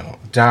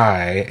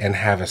 die and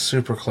have a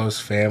super close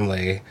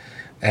family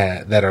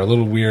that are a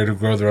little weird, who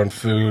grow their own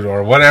food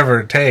or whatever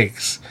it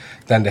takes,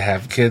 than to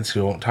have kids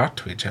who won't talk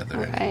to each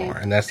other anymore.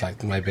 And that's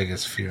my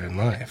biggest fear in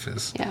life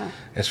is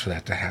for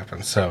that to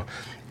happen. So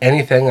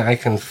anything I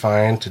can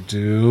find to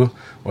do,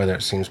 whether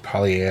it seems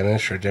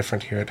Pollyannish or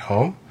different here at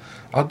home,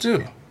 I'll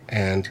do.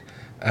 And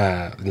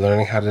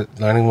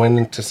learning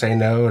when to say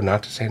no and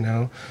not to say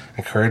no,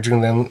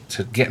 encouraging them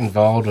to get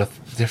involved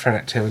with different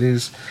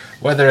activities,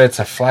 whether it's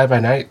a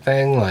fly-by-night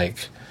thing,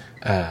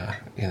 a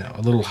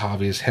little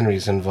hobbies.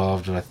 Henry's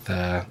involved with,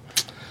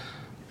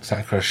 it's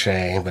not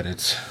crocheting, but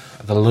it's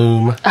the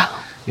loom.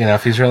 Oh.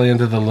 If he's really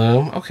into the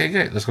loom, okay,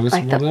 great. Let's go get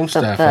some more loom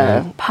stuff.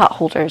 The pot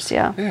holders,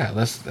 yeah. Yeah,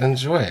 let's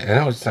enjoy it. I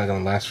know it's not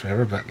going to last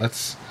forever, but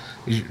let's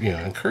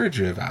encourage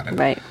you about it.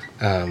 Right.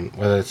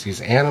 Whether it's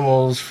these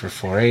animals for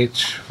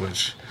 4-H,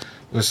 which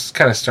was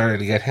kind of started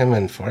to get him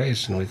in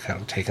 4-H, and we've kind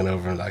of taken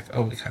over and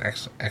oh, we kind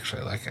of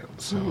actually like it.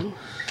 So,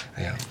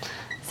 yeah.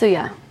 So,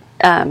 yeah.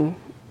 So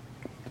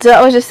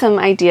that was just some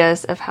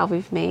ideas of how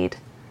we've made.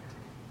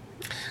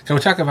 Can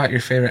we talk about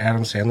your favorite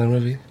Adam Sandler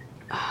movie?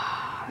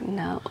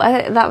 No.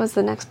 That was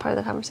the next part of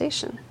the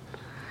conversation.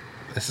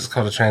 This is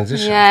called a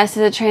transition. Yes,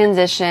 it's a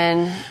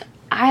transition.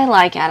 I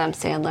like Adam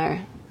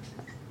Sandler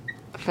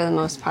for the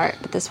most part,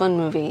 but this one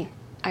movie,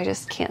 I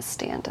just can't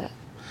stand it.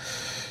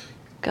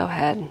 Go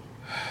ahead.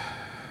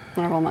 I'm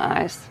going to roll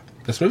my eyes.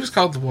 This movie's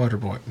called The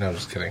Waterboy. No, I'm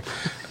just kidding.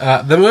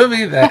 The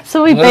movie that That's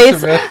what we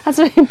base our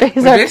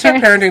our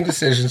parenting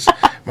decisions.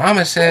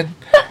 Mama said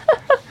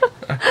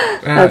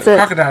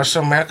crocodile's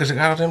so mad because it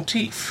got all them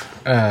teeth.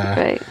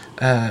 Right.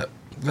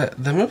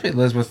 The movie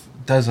Elizabeth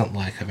doesn't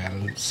like of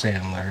Adam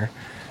Sandler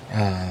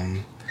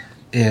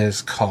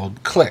is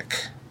called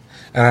Click.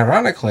 And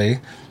ironically,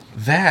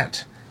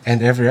 that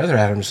and every other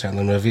Adam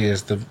Sandler movie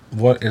is the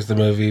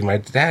movie my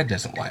dad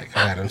doesn't like of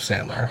Adam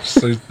Sandler.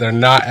 So they're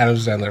not Adam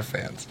Sandler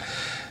fans.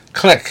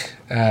 Click.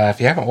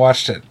 If you haven't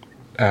watched it,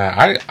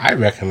 I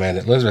recommend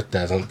it. Elizabeth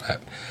doesn't, but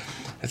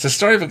it's a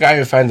story of a guy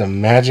who finds a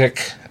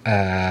magic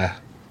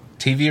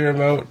TV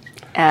remote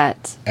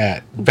at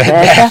Bed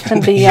Bath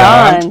and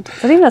Beyond.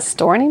 Is it even a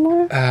store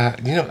anymore? I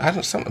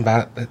don't something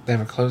about it that they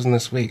were closing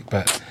this week,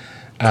 but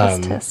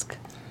Tisk.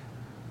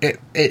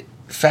 it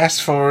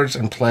fast forwards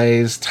and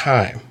plays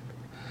time.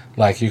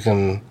 He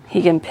can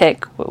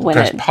pick when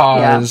press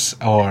pause,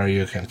 or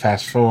you can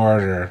fast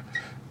forward, or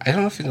I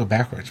don't know if you can go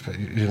backwards, but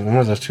you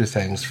remember those two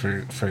things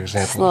for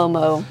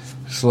example.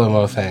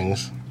 Slow-mo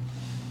things.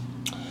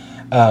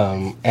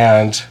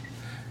 And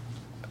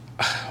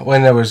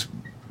when there was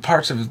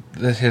parts of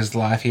his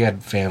life, he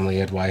had family, he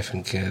had wife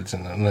and kids,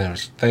 and then there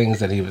was things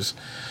that he was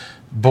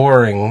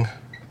boring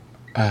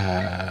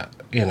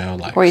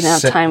like... Or you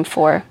didn't have time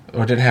for.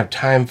 Or didn't have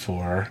time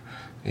for,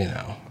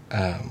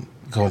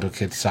 going to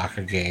kids'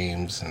 soccer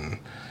games and,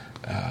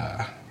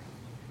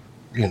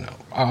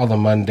 all the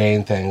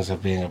mundane things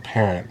of being a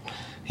parent.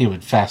 He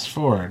would fast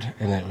forward,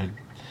 and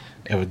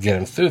it would get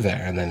him through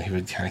there, and then he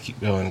would kind of keep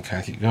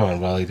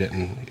going. Well, he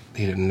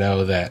didn't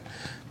know that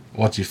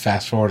once you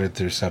fast forwarded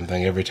through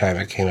something, every time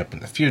it came up in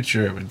the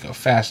future, it would go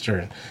faster,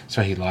 and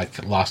so he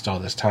lost all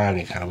this time, and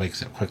he kind of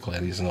wakes up quickly,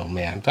 and he's an old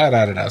man.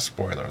 Da-da-da-da,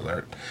 spoiler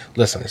alert.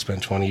 Listen, it's been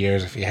 20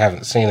 years. If you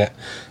haven't seen it,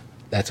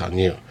 that's on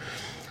you.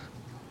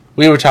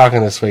 We were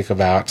talking this week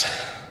about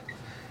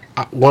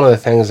one of the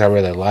things I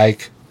really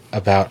like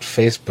about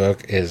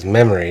Facebook is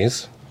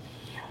memories.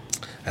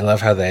 I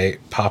love how they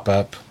pop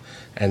up,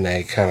 and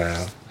they kind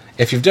of,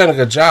 if you've done a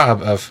good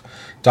job of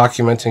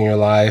documenting your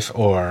life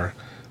or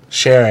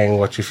sharing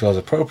what you feel is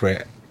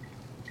appropriate,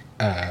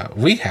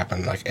 we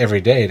happen like every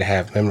day to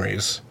have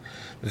memories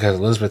because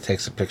Elizabeth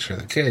takes a picture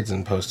of the kids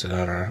and posts it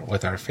on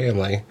with our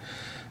family.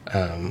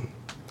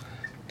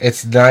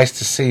 It's nice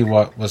to see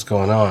what was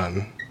going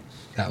on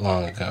that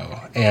long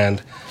ago,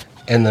 and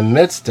in the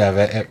midst of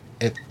it,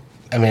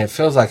 it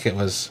feels like it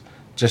was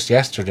just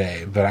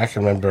yesterday, but I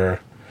can remember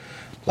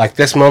like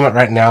this moment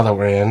right now that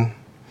we're in.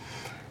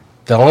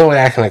 The only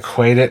way I can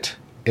equate it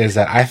is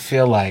that I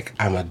feel like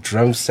I'm a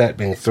drum set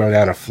being thrown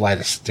down a flight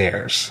of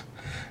stairs.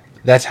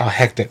 That's how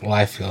hectic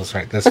life feels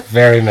right this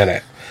very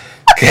minute.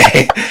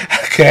 Okay?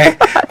 Okay?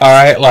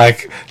 Alright,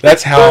 like,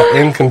 that's how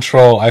in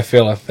control I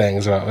feel of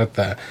things. With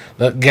the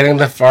getting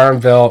the farm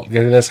built,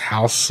 getting this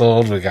house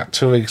sold, we got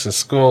 2 weeks of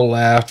school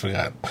left, we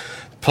got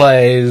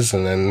plays,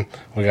 and then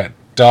we got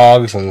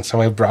dogs, and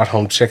somebody brought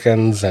home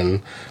chickens,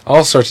 and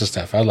all sorts of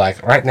stuff.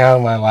 Right now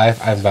in my life,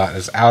 I'm about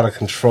as out of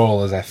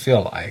control as I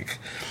feel like.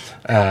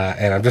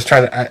 And I'm just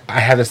trying to, I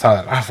had this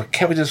thought,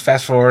 can't we just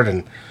fast forward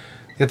and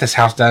get this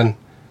house done?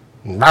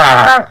 And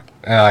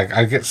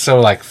I get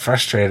so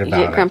frustrated about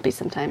it. You get grumpy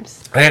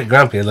sometimes. I get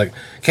grumpy. Can't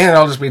it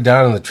all just be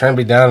done and the trim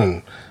be done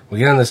and we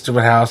get in this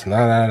stupid house and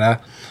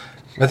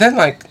But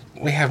then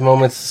we have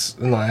moments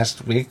in the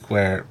last week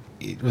where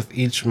with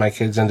each of my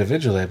kids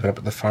individually, I've been up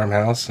at the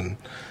farmhouse, and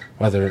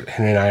whether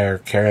Henry and I are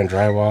carrying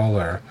drywall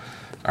or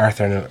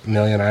Arthur and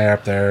Amelia and I are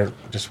up there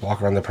just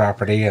walking around the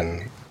property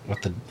and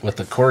with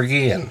the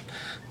corgi and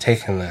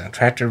taking the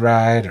tractor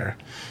ride, or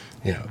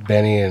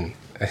Benny and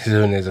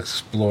doing his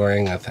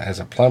exploring as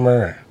a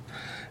plumber, or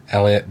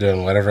Elliot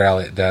doing whatever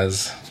Elliot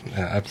does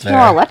up there. He's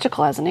more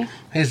electrical, hasn't he?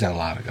 He's done a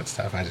lot of good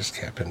stuff. I just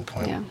can't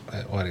pinpoint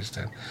what he's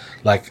done.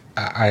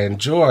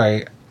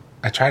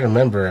 I try to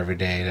remember every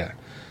day to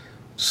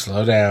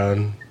slow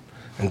down,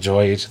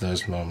 enjoy each of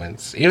those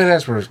moments. Even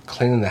as we're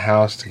cleaning the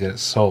house to get it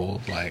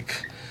sold,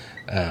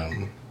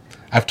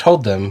 I've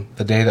told them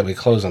the day that we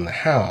close on the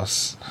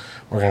house,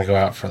 we're going to go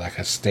out for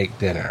a steak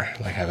dinner.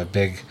 Have a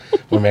big,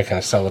 we're making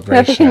a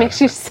celebration. Nothing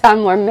makes you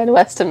sound more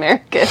Midwest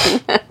American.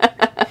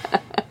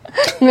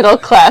 Middle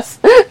class.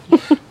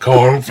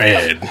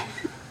 Corn-fed.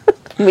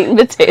 Meat and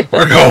potatoes.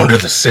 We're going to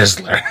the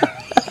Sizzler.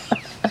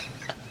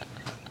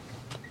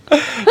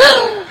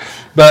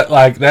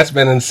 But that's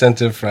been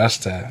incentive for us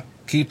to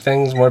keep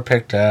things more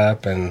picked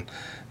up, and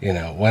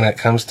when it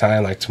comes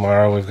time,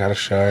 tomorrow we've got a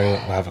showing,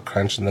 we'll have a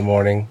crunch in the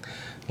morning.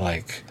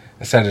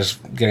 Instead of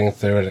just getting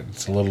through it,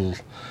 it's a little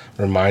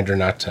reminder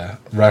not to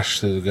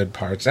rush through the good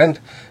parts. And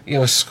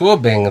with school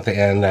being at the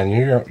end, and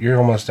you're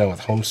almost done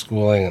with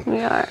homeschooling, and we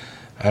are.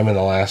 I'm in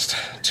the last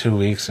 2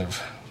 weeks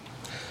of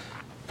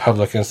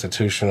public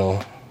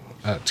institutional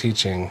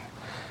teaching.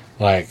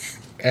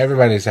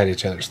 Everybody's at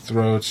each other's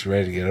throats,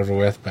 ready to get over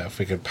with. But if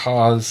we could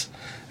pause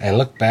and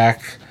look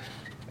back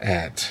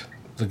at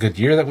the good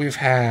year that we've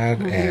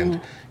had, and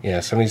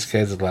some of these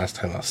kids, the last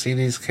time I'll see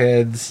these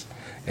kids,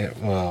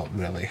 it will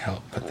really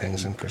help put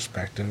things in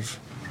perspective.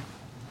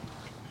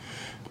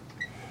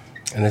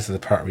 And this is the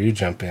part where you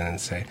jump in and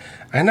say,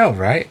 I know,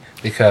 right?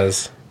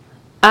 Because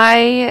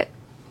I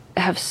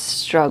have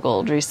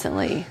struggled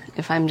recently.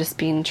 If I'm just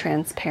being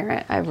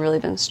transparent, I've really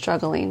been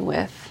struggling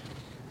with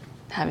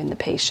having the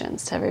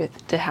patience to get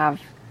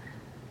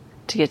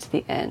to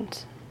the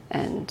end.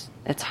 And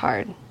it's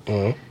hard.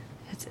 Mm-hmm.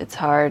 It's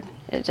hard.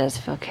 It does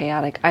feel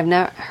chaotic. I've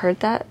never heard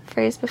that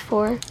phrase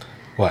before.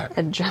 What?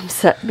 A drum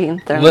set being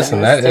thrown.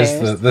 Listen, that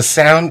is the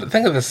sound.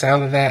 Think of the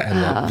sound of that and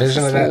the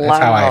vision of that.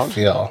 That's how I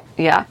feel.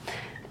 Yeah,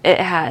 it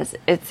has.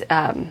 It's.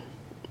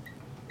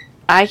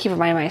 I keep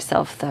reminding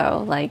myself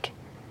though,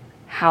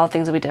 how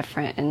things will be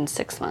different in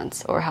 6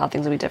 months, or how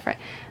things will be different.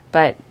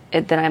 But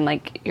then I'm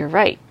like, you're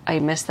right. I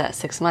missed that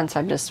 6 months.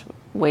 I'm just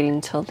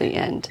waiting till the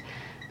end.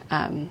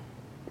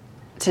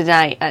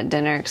 Tonight at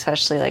dinner,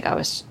 especially,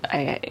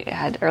 I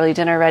had early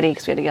dinner ready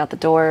because we had to get out the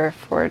door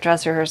for a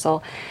dress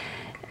rehearsal.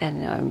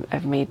 And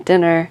I've made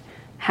dinner.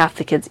 Half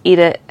the kids eat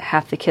it.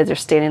 Half the kids are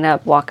standing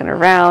up, walking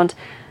around.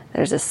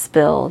 There's a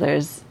spill.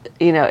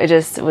 It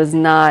just was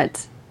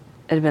not,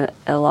 it had been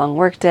a long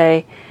work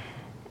day.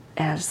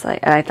 And I was and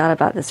I thought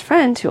about this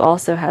friend who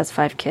also has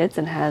 5 kids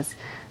and has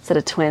a set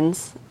of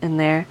twins in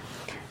there.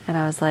 And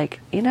I was like,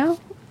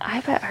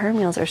 I bet her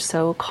meals are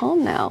so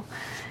calm now.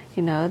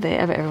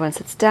 everyone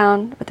sits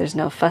down, but there's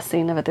no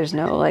fussing, but there's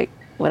no like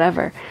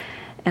whatever.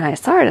 And I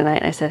saw her tonight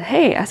and I said,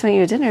 hey, I spent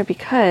you a dinner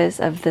because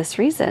of this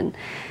reason.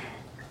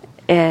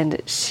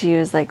 And she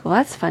was like, well,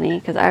 that's funny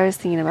because I was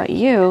thinking about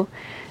you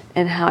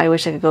and how I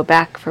wish I could go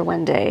back for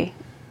one day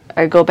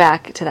or go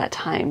back to that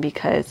time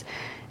because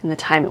in the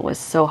time it was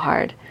so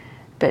hard.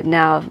 But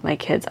now my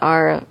kids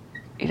are,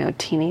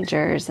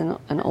 teenagers and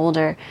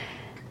older,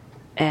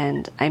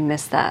 and I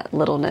miss that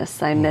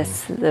littleness. I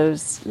miss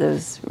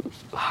those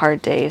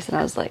hard days. And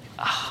I was like,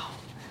 oh,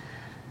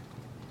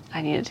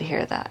 I needed to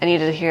hear that. I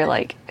needed to hear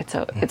like, it's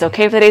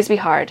okay for the days to be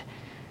hard,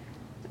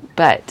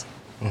 but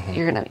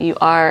you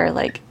are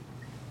like,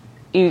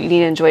 you need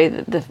to enjoy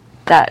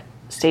that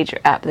stage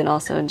you're at, but then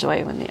also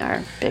enjoy when they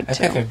are big too. I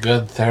think a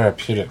good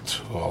therapeutic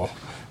tool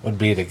would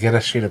be to get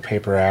a sheet of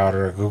paper out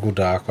or a Google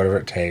Doc, whatever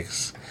it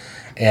takes,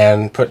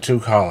 and put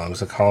 2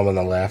 columns. A column on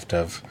the left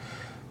of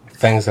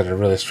things that are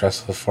really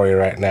stressful for you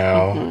right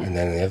now, and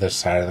then the other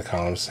side of the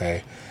column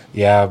say,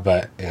 yeah,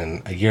 but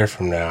in a year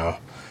from now,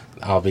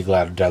 I'll be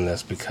glad I've done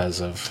this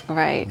because of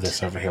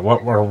this over here.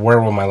 Where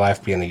will my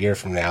life be in a year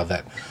from now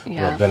that will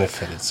have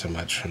benefited so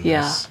much from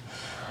this?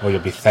 Or you'll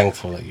be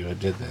thankful that you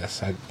did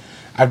this.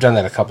 I've done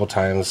that a couple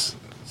times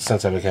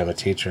since I became a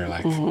teacher.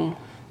 Like,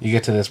 you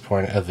get to this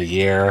point of the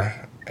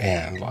year,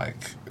 and like,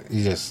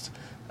 you just,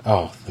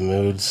 the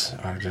moods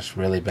are just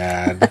really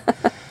bad.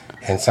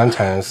 And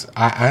sometimes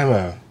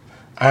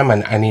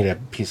I need a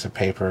piece of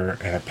paper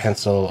and a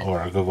pencil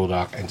or a Google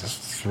Doc and just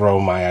throw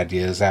my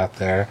ideas out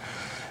there.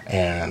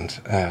 And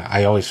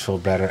I always feel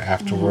better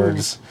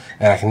afterwards.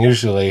 And I can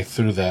usually,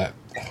 through the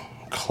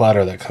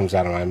clutter that comes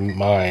out of my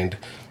mind,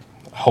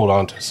 hold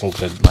on to some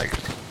good, like,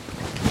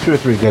 2 or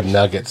 3 good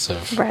nuggets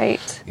of,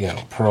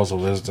 pearls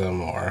of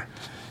wisdom or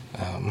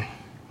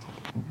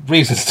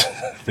reasons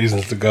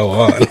to go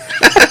on.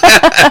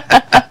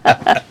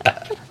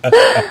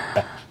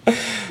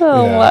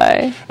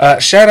 My.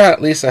 Shout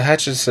out Lisa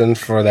Hutchinson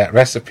for that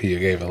recipe you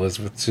gave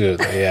Elizabeth too.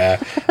 I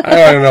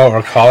don't know what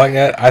we're calling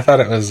it. I thought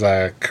it was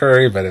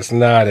curry, but it's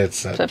not.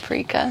 It's a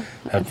paprika.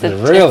 It's a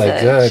really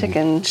good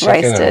chicken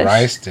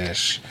rice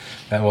dish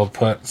that we'll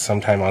put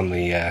sometime on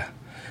the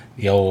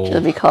old.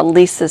 It'll be called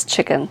Lisa's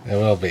Chicken. It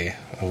will be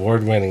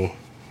award-winning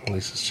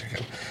Lisa's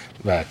Chicken,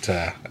 but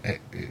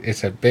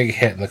it's a big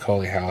hit in the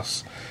Coley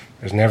house.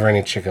 There's never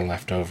any chicken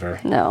left over.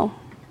 No.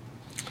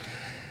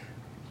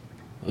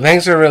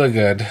 Things are really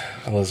good,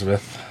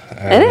 Elizabeth.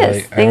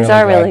 Things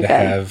are really good. To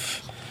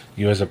have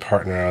you as a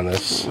partner on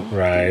this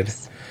ride,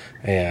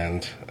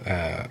 and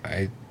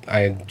I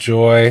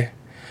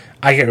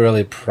get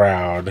really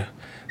proud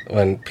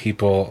when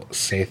people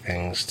say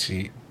things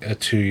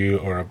to you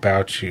or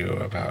about you,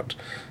 about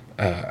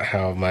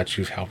how much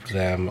you've helped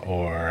them,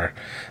 or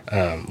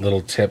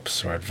little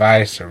tips or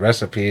advice or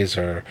recipes,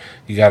 or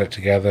you got it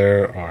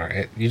together,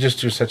 or you just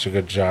do such a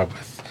good job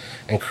with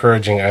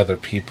encouraging other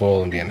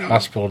people and being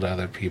hospitable to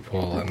other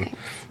people, and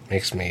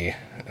makes me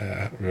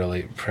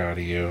really proud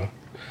of you.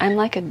 I'm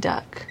like a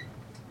duck.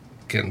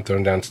 Getting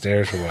thrown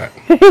downstairs or what?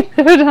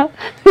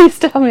 Please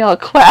tell me I'll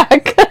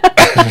quack.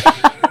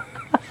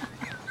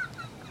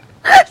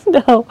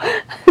 No.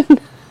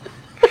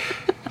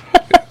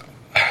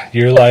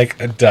 You're like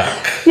a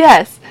duck.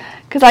 Yes,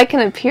 because I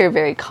can appear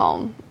very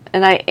calm,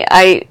 and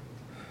I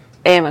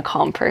am a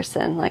calm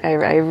person. Like, I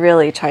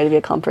really try to be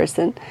a calm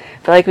person.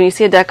 But like when you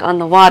see a duck on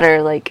the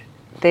water, like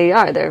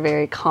they're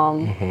very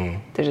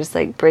calm. They're just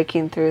like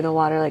breaking through the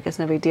water like it's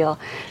no big deal.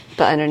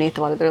 But underneath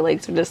the water, their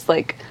legs are just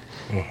like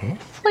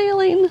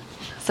flailing.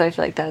 So I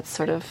feel like that's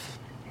sort of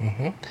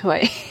who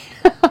I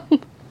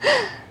am.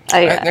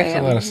 That makes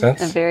a lot of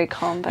sense. I'm very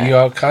calm. But you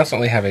all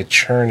constantly have a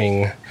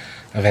churning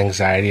of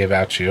anxiety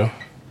about you,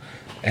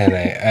 and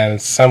a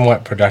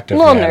somewhat productive a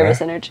little manner.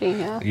 Nervous energy,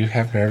 yeah. You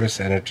have nervous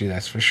energy,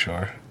 that's for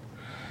sure.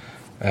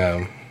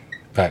 But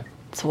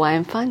that's why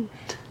I'm fun.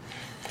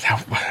 That's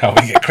how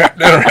we get crap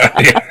done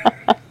around here.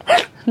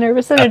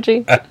 Nervous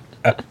energy.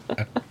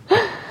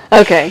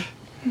 Okay.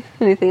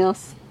 Anything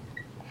else?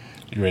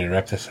 You ready to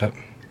wrap this up?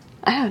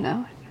 I don't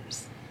know.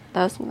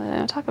 That was something I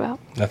don't talk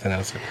about. Nothing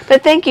else.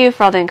 But thank you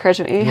for all the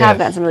encouragement. You have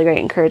gotten some really great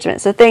encouragement.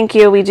 So thank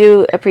you. We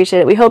do appreciate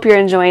it. We hope you're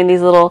enjoying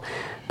these little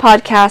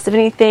podcasts. If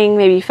anything,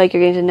 maybe you feel like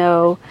you're getting to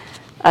know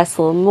us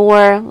a little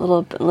more, a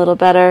little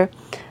better.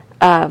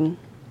 And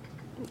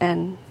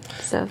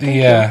so thank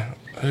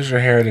you.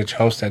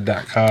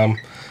 HoosierHeritageHomestead.com.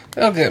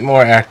 They'll get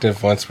more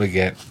active once we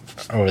get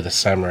over the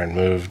summer and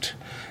moved.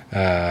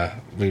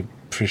 We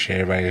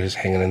appreciate everybody who's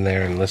hanging in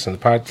there and listening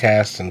to the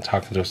podcast and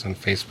talking to us on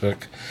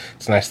Facebook.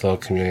 It's a nice little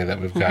community that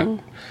we've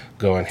got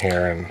going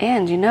here.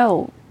 And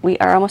we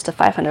are almost to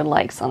 500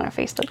 likes on our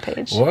Facebook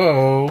page.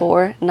 Whoa.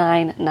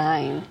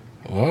 499.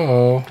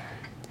 Whoa.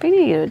 We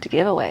need to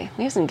giveaway.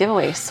 We have some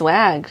giveaway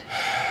swag.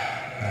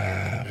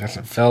 Got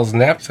some Fells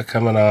Naphtha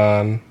coming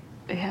on.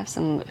 We have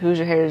some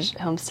Hoosier Heritage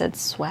Homestead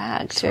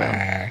swag, too.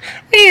 Swag.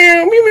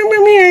 Meow, meow, meow,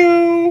 meow,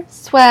 meow.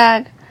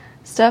 Swag.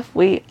 Stuff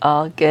we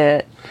all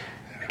get.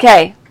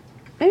 Okay.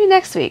 Maybe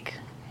next week.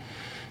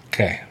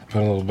 Okay.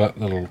 Put a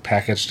little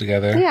package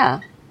together.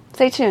 Yeah.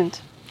 Stay tuned.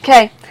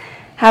 Okay.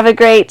 Have a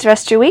great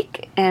rest of your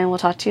week, and we'll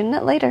talk to you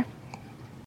later.